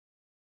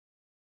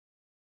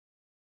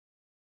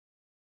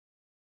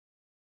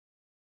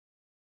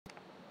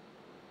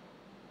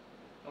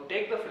Now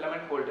take the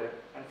filament holder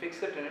and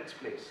fix it in its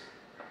place.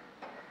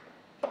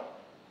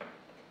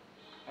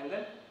 And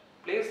then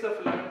place the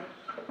filament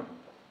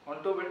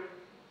onto it.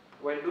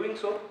 While doing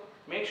so,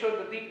 make sure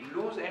that the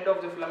loose end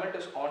of the filament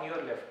is on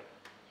your left.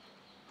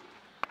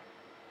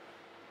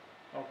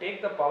 Now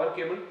take the power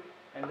cable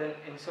and then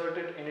insert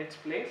it in its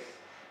place.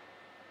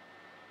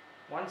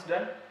 Once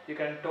done, you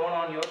can turn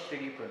on your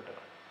 3D printer.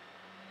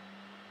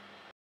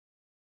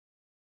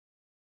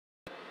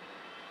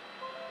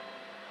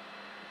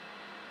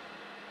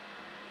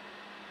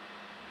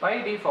 By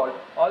default,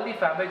 all the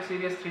FABX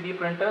series 3D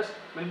printers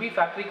will be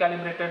factory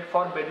calibrated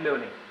for bed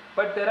leveling.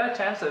 But there are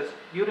chances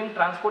during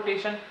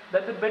transportation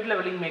that the bed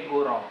leveling may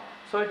go wrong.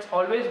 So it's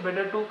always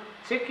better to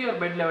check your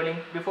bed leveling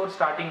before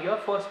starting your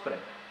first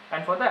print.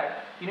 And for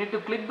that, you need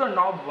to click the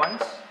knob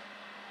once,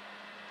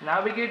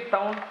 navigate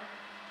down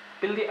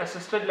till the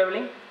assisted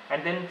leveling,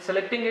 and then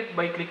selecting it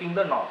by clicking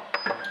the knob.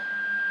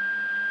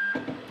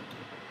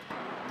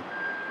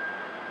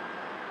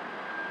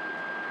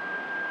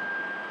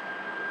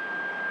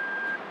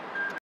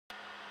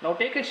 Now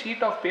take a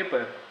sheet of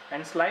paper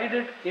and slide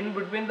it in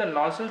between the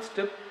nozzle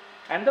tip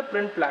and the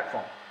print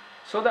platform.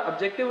 So the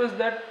objective is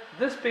that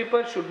this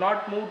paper should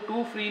not move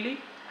too freely,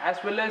 as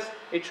well as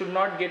it should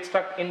not get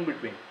stuck in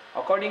between.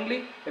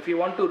 Accordingly, if you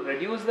want to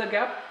reduce the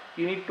gap,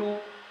 you need to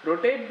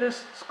rotate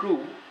this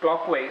screw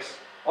clockwise,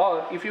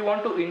 or if you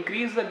want to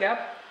increase the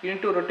gap, you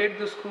need to rotate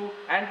the screw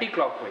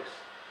anti-clockwise.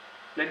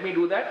 Let me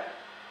do that.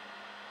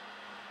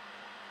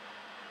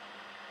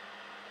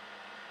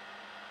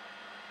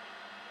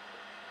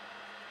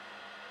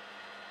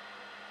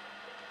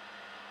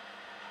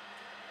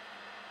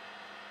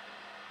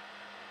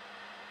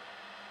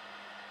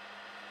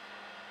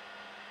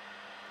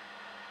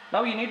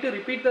 Now you need to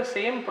repeat the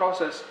same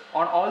process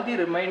on all the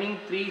remaining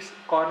 3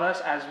 corners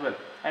as well,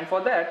 and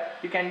for that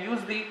you can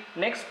use the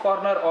next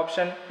corner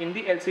option in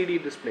the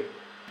LCD display.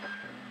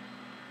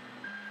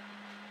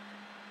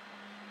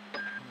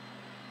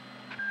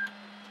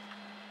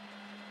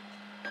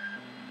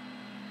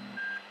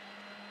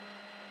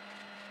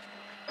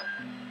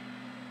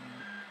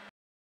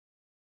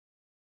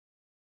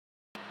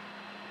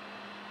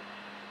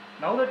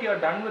 Now that you are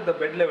done with the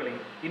bed leveling,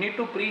 you need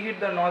to preheat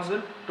the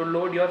nozzle to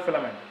load your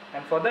filament.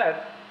 And for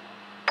that,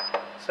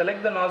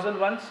 select the nozzle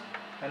once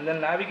and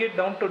then navigate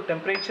down to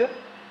temperature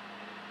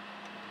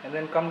and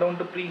then come down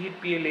to preheat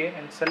PLA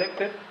and select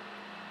it.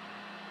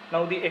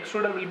 Now the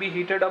extruder will be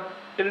heated up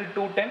till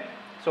 210.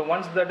 So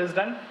once that is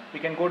done, we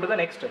can go to the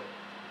next step.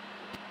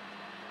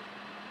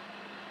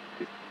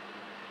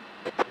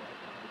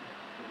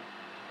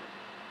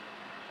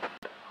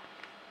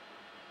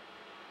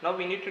 Now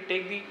we need to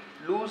take the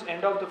loose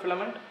end of the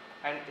filament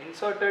and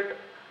insert it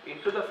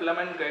into the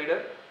filament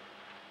guider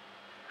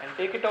and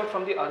take it out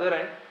from the other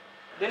end.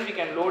 Then we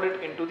can load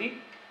it into the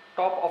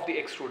top of the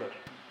extruder.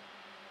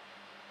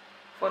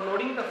 For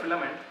loading the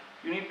filament,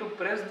 you need to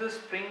press the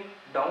spring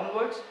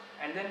downwards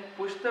and then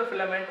push the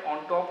filament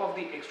on top of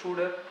the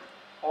extruder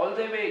all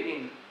the way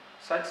in,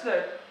 such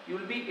that you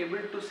will be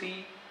able to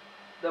see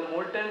the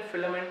molten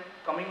filament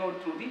coming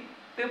out through the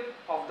tip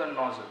of the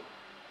nozzle.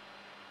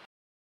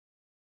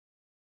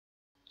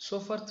 So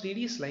for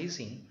 3D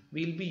slicing,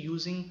 we will be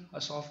using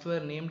a software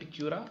named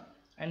Cura,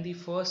 and the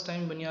first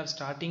time when you are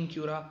starting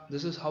Cura,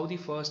 this is how the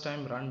first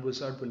time run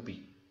wizard will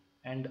be.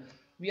 And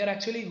we are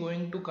actually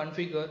going to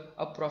configure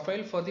a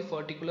profile for the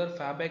particular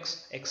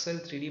FABX XL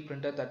 3D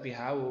printer that we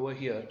have over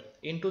here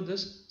into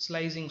this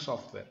slicing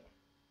software.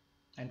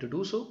 And to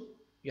do so,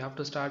 you have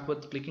to start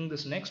with clicking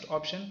this next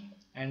option,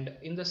 and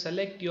in the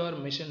select your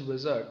machine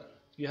wizard,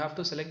 you have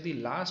to select the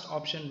last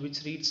option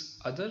which reads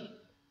other,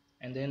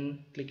 and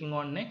then clicking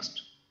on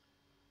next.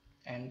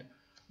 And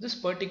this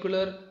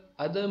particular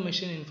other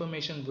machine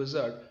information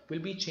wizard will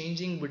be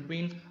changing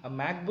between a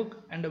MacBook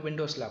and a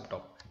Windows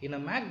laptop. In a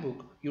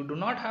MacBook, you do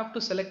not have to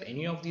select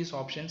any of these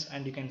options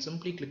and you can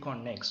simply click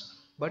on next.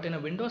 But in a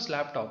Windows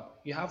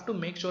laptop, you have to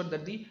make sure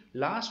that the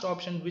last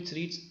option which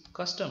reads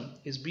custom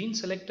is being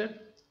selected,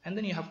 and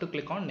then you have to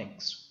click on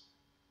next.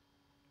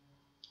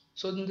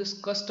 So in this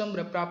custom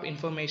RepRap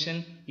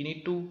information, you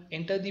need to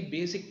enter the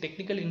basic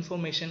technical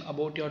information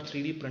about your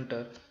 3D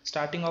printer,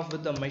 starting off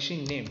with the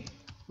machine name,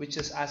 which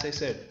is, as I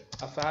said,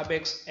 a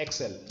FABX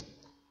XL,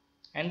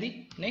 and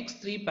the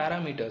next 3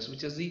 parameters,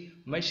 which is the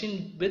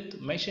machine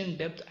width, machine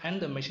depth and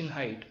the machine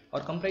height,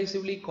 are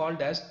comprehensively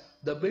called as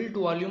the build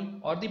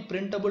volume or the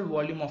printable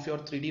volume of your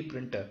 3D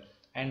printer.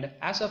 And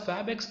as a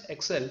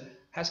FABX XL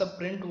has a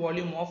print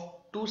volume of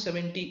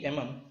 270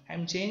 mm, I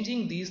am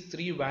changing these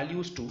 3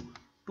 values to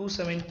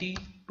 270,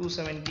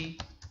 270,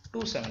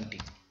 270.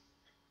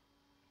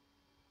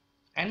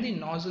 And the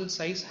nozzle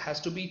size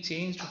has to be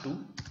changed to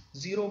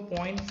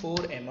 0.4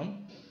 mm,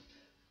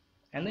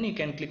 and then you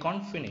can click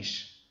on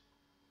finish.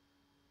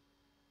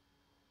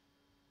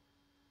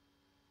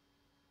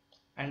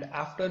 And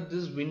after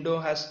this window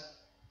has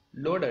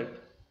loaded,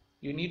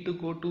 you need to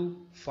go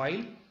to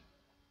File,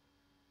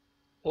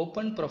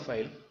 Open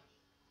Profile,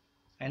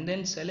 and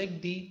then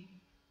select the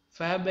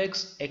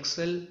FABX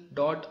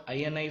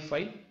XL.ini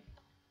file,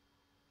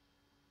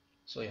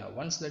 So yeah,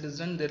 once that is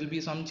done, there will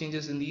be some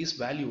changes in these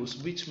values,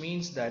 which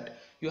means that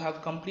you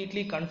have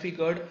completely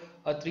configured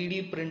a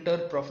 3D printer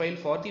profile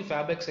for the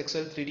FABX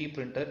XL 3D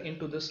printer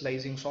into the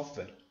slicing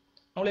software.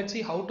 Now let's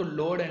see how to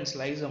load and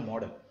slice a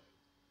model.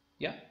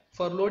 Yeah,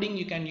 for loading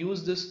you can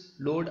use this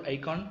load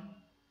icon.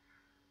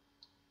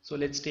 So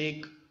let's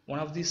take one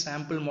of the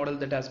sample model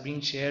that has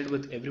been shared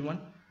with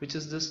everyone, which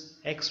is this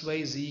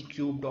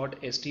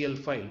xyzcube.stl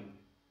file,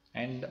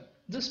 and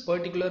this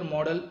particular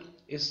model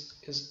is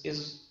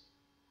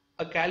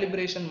a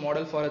calibration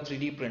model for a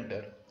 3D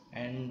printer,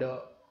 and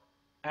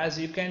as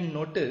you can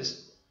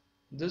notice,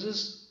 this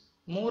is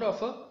more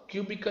of a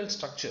cubical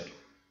structure.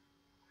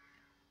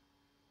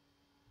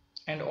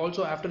 And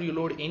also after you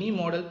load any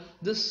model,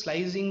 this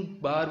slicing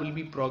bar will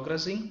be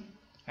progressing,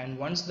 and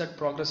once that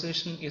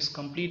progression is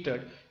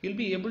completed, you'll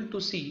be able to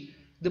see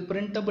the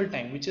printable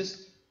time, which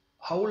is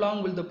how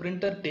long will the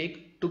printer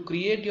take to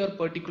create your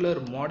particular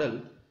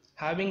model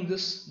having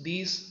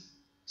these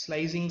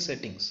slicing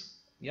settings.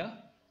 Yeah,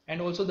 and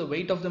also the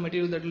weight of the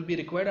material that will be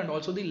required, and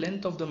also the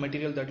length of the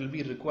material that will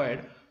be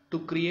required to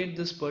create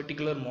this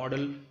particular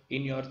model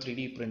in your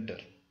 3D printer.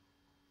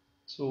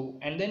 So,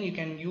 and then you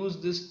can use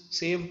this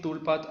save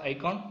toolpath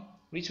icon,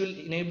 which will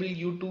enable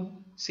you to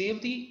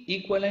save the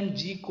equivalent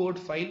G code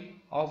file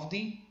of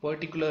the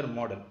particular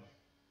model.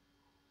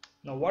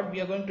 Now what we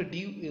are going to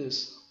do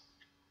is,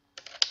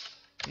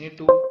 you need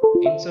to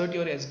insert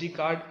your SD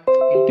card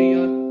into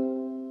your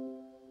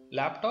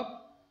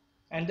laptop,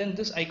 and then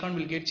this icon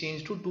will get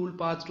changed to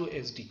toolpath to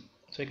SD.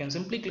 So you can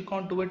simply click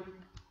onto it,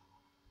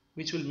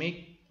 which will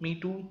make me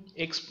to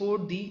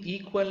export the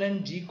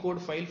equivalent G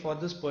code file for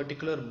this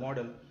particular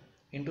model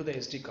into the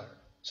SD card.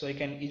 So I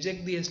can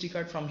eject the SD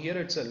card from here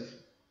itself,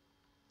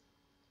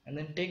 and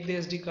then take the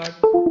SD card,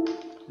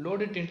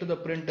 load it into the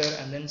printer,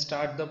 and then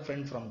start the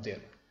print from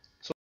there.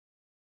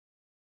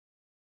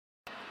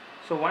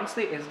 So once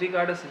the SD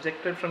card is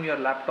ejected from your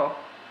laptop,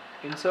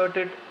 insert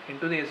it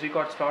into the SD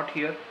card slot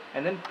here,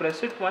 and then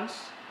press it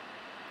once.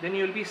 Then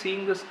you will be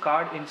seeing this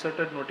card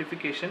inserted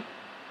notification,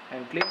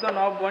 and click the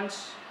knob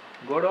once,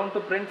 go down to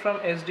print from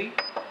SD,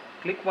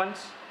 click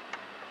once,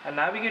 and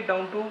navigate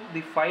down to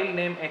the file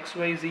name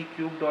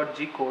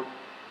xyzcube.g code,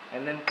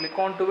 and then click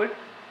onto it.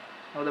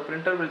 Now the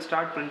printer will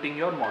start printing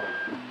your model.